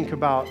to think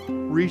about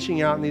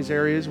reaching out in these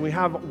areas. We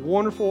have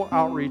wonderful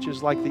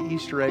outreaches like the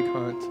Easter egg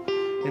hunt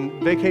and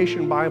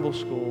Vacation Bible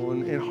School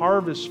and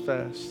Harvest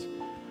Fest.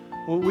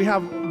 We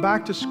have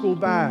Back to School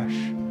Bash.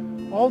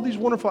 All these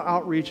wonderful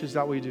outreaches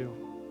that we do.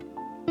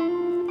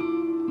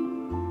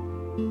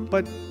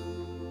 But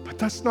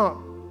that's not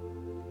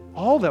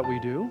all that we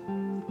do.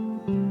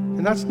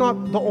 And that's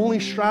not the only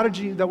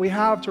strategy that we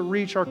have to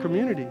reach our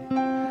community.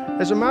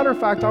 As a matter of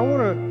fact, I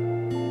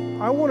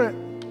want to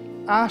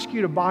ask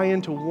you to buy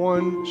into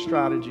one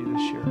strategy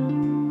this year.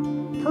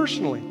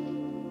 Personally,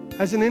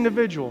 as an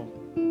individual.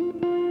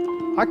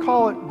 I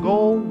call it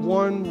Goal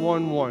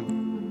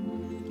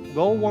 111.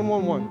 Goal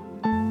 111.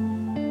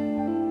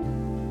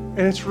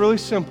 And it's really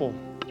simple.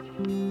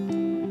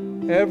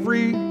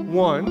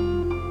 Everyone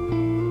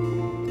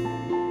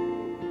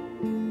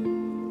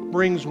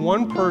brings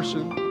one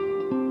person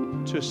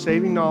to a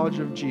saving knowledge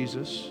of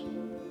Jesus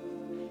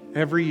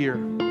every year.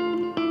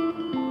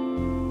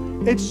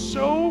 It's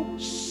so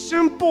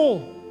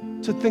simple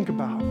to think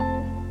about.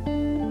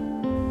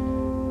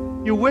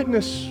 You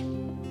witness,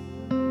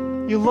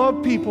 you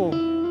love people,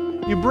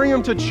 you bring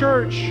them to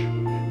church,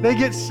 they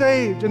get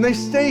saved, and they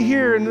stay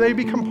here and they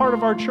become part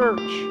of our church.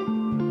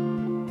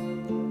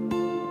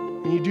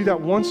 And you do that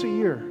once a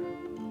year.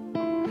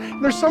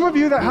 And there's some of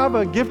you that have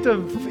a gift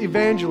of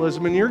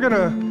evangelism, and you're going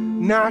to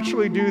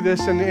naturally do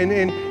this, and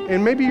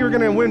maybe you're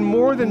going to win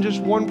more than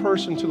just one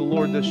person to the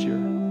Lord this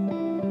year.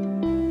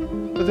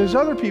 But there's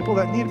other people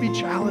that need to be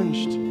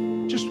challenged,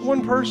 just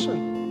one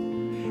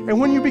person. And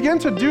when you begin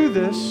to do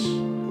this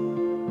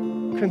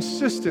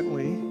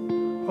consistently,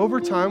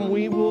 over time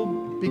we will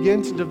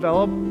begin to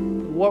develop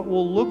what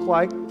will look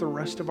like the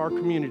rest of our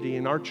community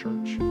in our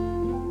church,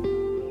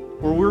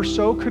 where we're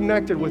so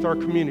connected with our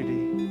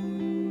community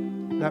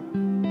that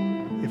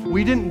if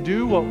we didn't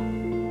do what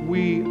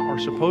we are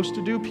supposed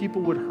to do,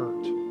 people would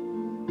hurt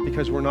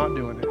because we're not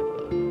doing it.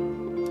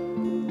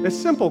 It's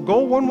simple.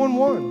 Goal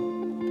 111.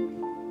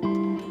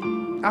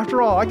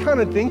 After all, I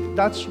kind of think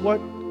that's what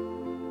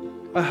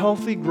a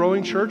healthy,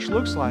 growing church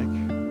looks like.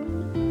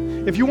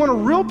 If you want a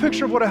real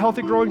picture of what a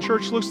healthy, growing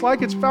church looks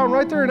like, it's found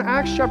right there in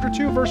Acts chapter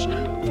 2, verse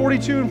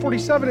 42 and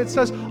 47. It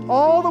says,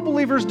 all the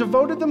believers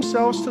devoted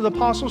themselves to the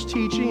apostles'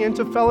 teaching and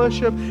to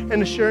fellowship and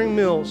to sharing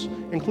meals,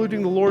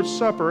 including the Lord's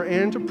Supper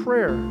and to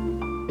prayer.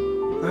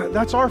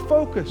 That's our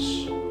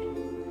focus.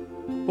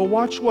 But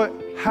watch what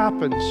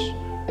happens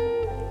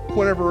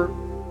whenever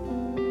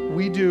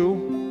we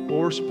do what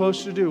we're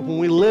supposed to do. When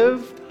we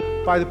live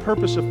by the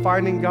purpose of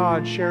finding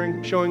God,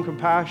 showing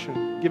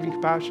compassion, giving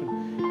compassion,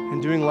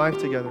 and doing life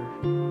together.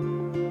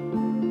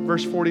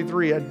 Verse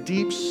 43, a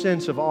deep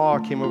sense of awe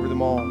came over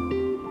them all.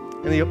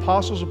 And the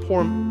apostles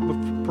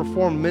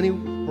performed many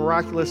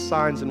miraculous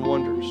signs and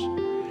wonders.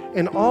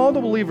 And all the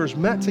believers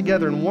met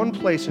together in one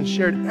place and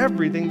shared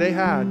everything they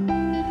had.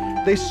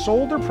 They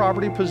sold their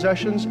property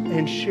possessions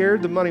and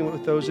shared the money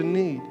with those in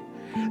need.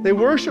 They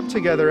worshiped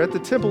together at the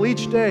temple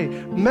each day,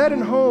 met in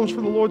homes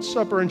for the Lord's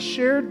Supper, and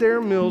shared their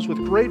meals with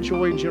great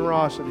joy and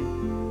generosity,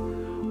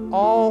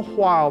 all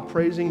while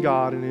praising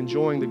God and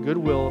enjoying the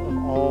goodwill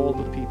of all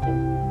the people.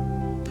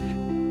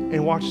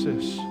 And watch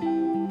this.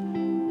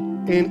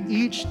 And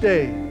each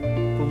day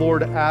the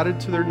Lord added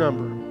to their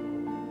number,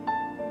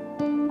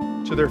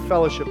 to their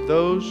fellowship,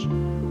 those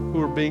who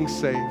were being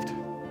saved.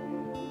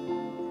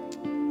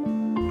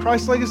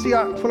 Christ's legacy,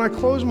 when I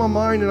close my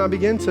mind and I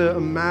begin to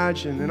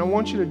imagine, and I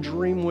want you to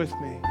dream with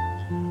me,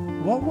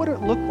 what would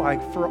it look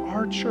like for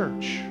our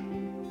church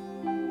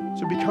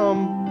to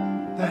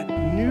become that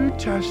New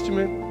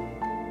Testament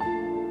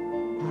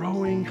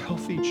growing,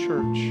 healthy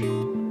church?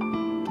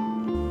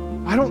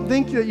 I don't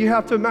think that you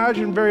have to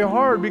imagine very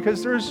hard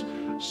because there's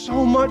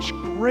so much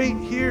great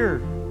here.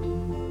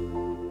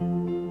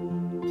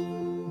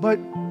 But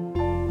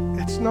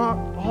it's not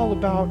all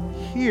about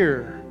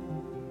here.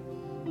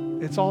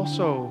 it's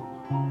also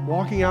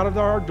walking out of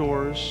our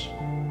doors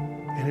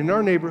and in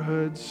our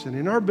neighborhoods and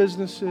in our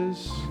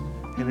businesses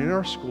and in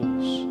our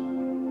schools.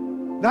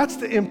 That's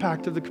the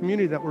impact of the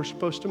community that we're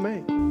supposed to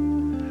make.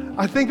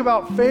 I think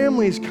about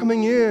families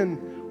coming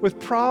in with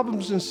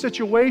problems and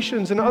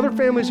situations, and other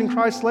families in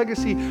Christ's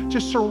legacy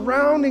just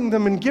surrounding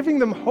them and giving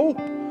them hope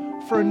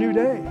for a new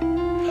day.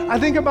 I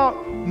think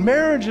about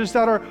marriages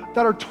that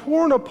are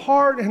torn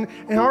apart and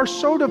are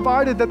so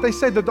divided that they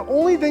say that the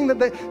only thing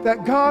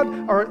that God,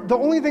 or the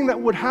only thing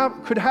that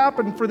could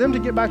happen for them to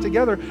get back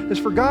together is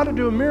for God to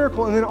do a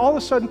miracle, and then all of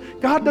a sudden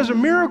God does a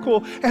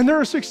miracle and they're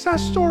a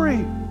success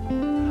story.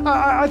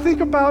 I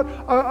think about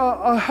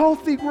a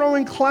healthy,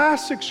 growing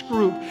classics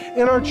group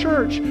in our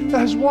church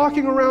that is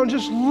walking around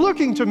just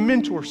looking to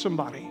mentor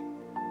somebody.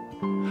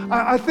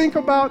 I think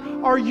about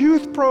our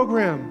youth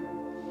program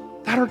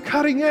that are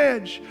cutting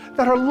edge,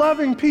 that are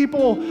loving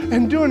people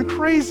and doing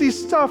crazy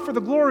stuff for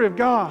the glory of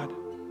God.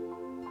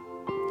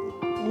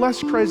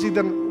 Less crazy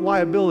than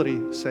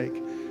liability's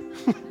sake,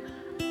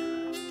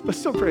 but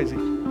still crazy.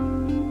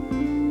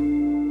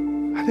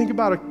 I think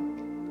about a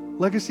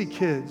Legacy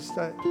Kids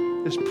that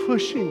is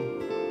pushing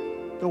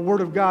the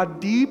Word of God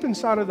deep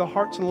inside of the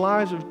hearts and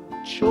lives of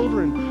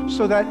children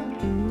so that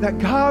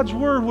God's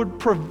Word would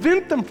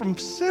prevent them from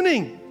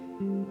sinning,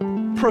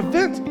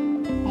 prevent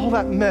all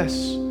that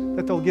mess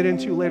that they'll get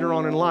into later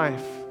on in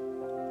life.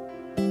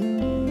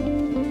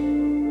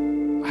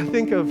 I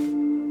think of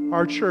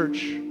our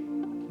church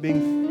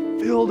being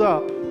filled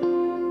up,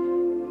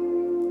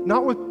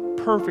 not with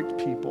perfect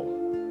people,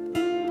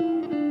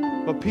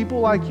 but people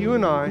like you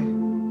and I,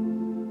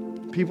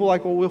 people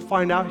like what we'll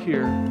find out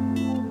here,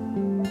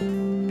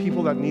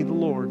 people that need the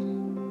Lord.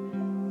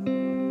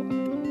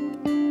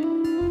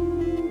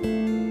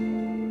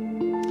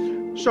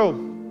 So,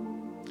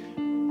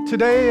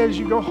 today as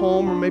you go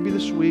home, or maybe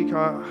this week,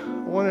 I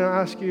want to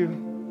ask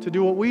you to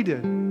do what we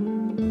did.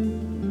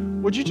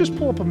 Would you just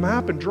pull up a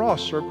map and draw a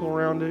circle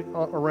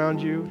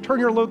around you? Turn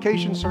your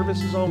location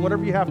services on,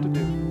 whatever you have to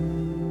do.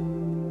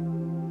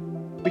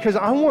 Because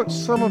I want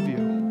some of you,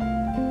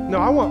 no,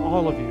 I want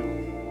all of you,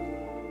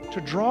 to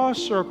draw a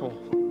circle.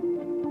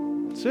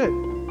 That's it.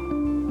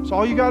 That's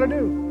all you got to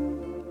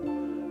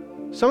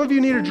do. Some of you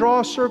need to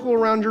draw a circle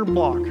around your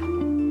block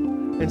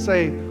and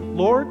say,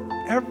 Lord,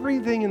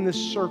 everything in this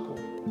circle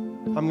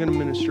I'm going to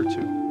minister to.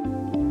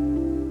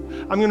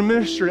 I'm going to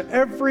minister to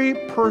every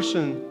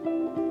person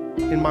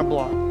in my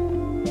block.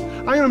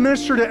 I'm going to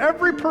minister to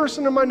every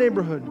person in my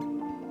neighborhood.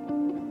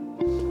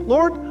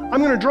 Lord,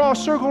 I'm going to draw a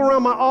circle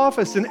around my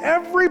office, and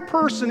every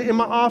person in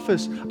my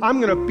office,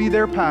 I'm going to be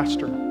their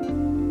pastor.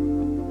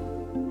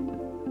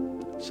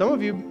 Some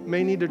of you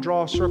may need to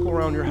draw a circle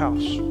around your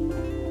house.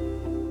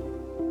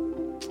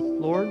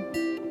 Lord,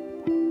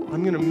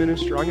 I'm going to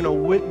minister. I'm going to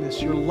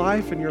witness your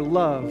life and your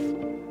love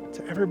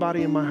to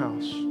everybody in my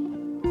house.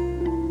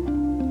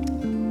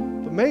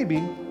 But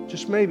maybe,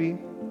 just maybe,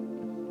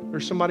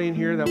 there's somebody in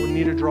here that would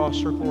need to draw a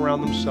circle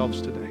around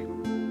themselves today.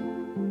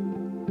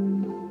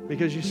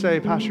 Because you say,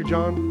 Pastor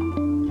John,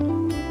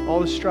 all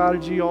this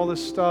strategy, all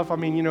this stuff,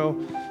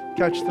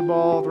 catch the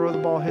ball, throw the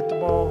ball, hit the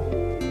ball,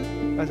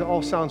 that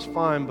all sounds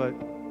fine, but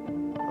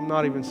I'm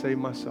not even saved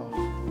myself.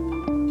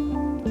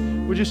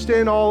 Would you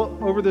stand all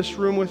over this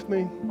room with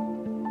me?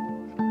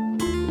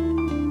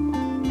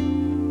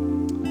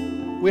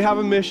 We have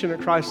a mission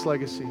at Christ's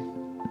Legacy.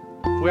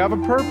 We have a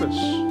purpose.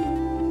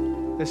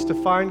 It's to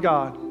find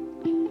God,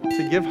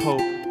 to give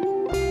hope,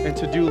 and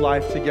to do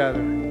life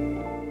together.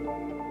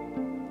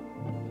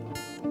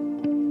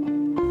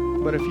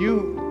 But if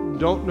you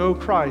don't know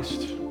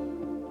Christ,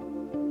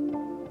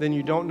 then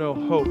you don't know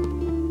hope.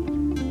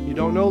 You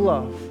don't know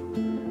love.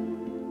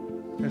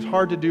 It's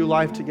hard to do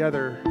life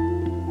together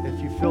if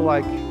you feel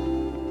like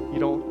you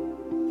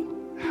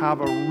don't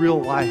have a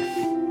real life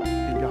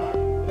in God.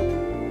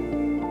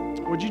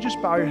 Would you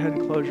just bow your head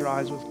and close your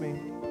eyes with me?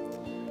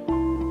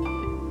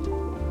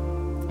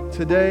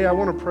 Today, I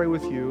want to pray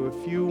with you.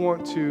 If you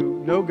want to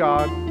know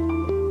God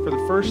for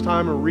the first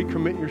time or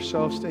recommit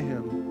yourselves to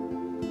Him,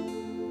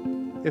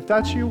 if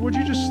that's you, would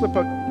you just slip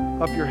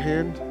up your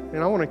hand?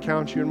 And I want to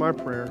count you in my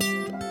prayer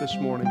this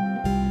morning.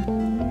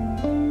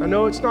 I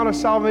know it's not a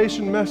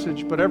salvation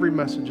message, but every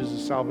message is a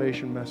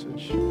salvation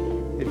message.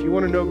 If you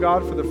want to know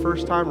God for the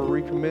first time or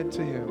recommit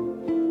to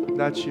Him,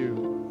 that's you.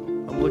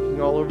 I'm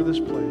looking all over this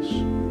place.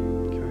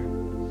 Okay.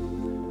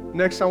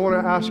 Next, I want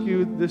to ask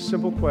you this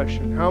simple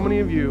question. How many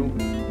of you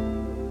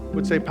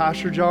would say,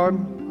 Pastor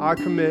John, I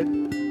commit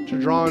to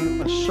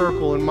drawing a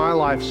circle in my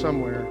life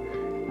somewhere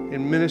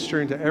and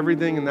ministering to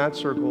everything in that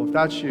circle? If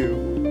that's you,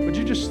 would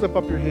you just slip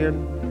up your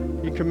hand?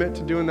 You commit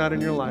to doing that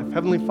in your life.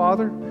 Heavenly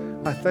Father,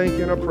 I thank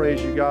you and I praise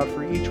you, God,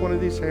 for each one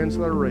of these hands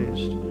that are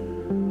raised.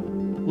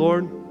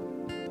 Lord,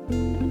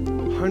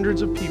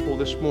 hundreds of people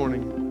this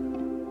morning.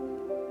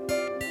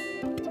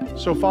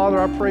 So, Father,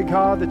 I pray,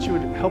 God, that you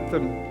would help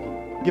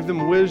them, give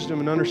them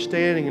wisdom and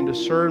understanding and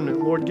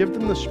discernment. Lord, give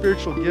them the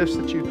spiritual gifts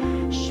that you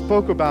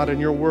spoke about in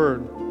your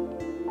word,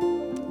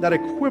 that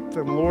equip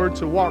them, Lord,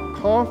 to walk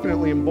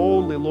confidently and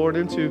boldly, Lord,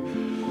 into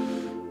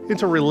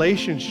into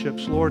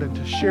relationships, Lord, and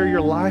to share your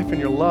life and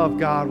your love,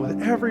 God,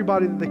 with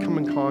everybody that they come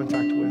in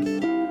contact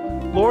with.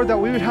 Lord, that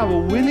we would have a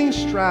winning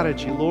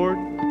strategy, Lord,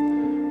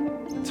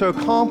 to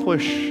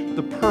accomplish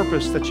the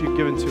purpose that you've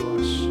given to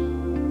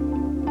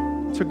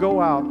us, to go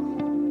out,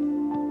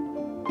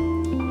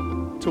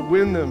 to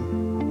win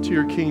them to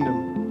your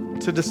kingdom,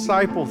 to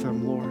disciple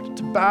them, Lord,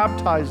 to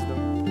baptize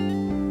them,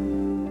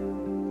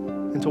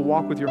 and to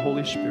walk with your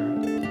Holy Spirit.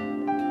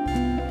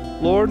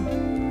 Lord,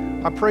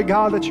 I pray,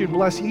 God, that you'd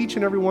bless each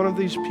and every one of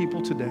these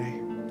people today.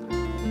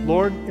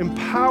 Lord,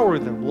 empower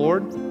them,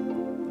 Lord,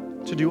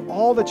 to do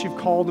all that you've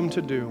called them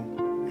to do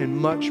and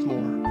much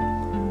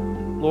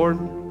more. Lord,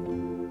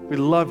 we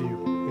love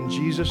you. In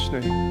Jesus'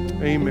 name,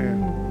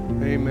 amen.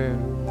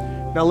 Amen.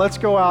 Now let's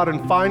go out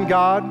and find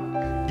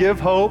God, give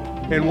hope,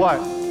 and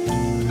what?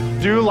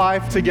 Do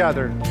life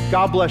together.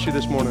 God bless you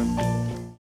this morning.